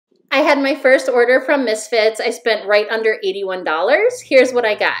had my first order from Misfits. I spent right under $81. Here's what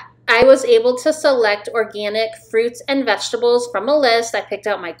I got. I was able to select organic fruits and vegetables from a list. I picked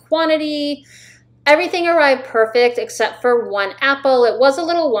out my quantity. Everything arrived perfect except for one apple. It was a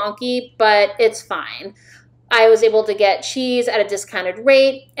little wonky, but it's fine. I was able to get cheese at a discounted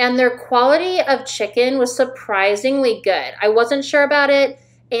rate, and their quality of chicken was surprisingly good. I wasn't sure about it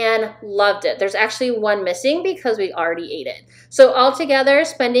and loved it. There's actually one missing because we already ate it. So altogether,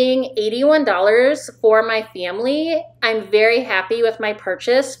 spending $81 for my family, I'm very happy with my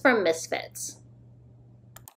purchase from Misfits.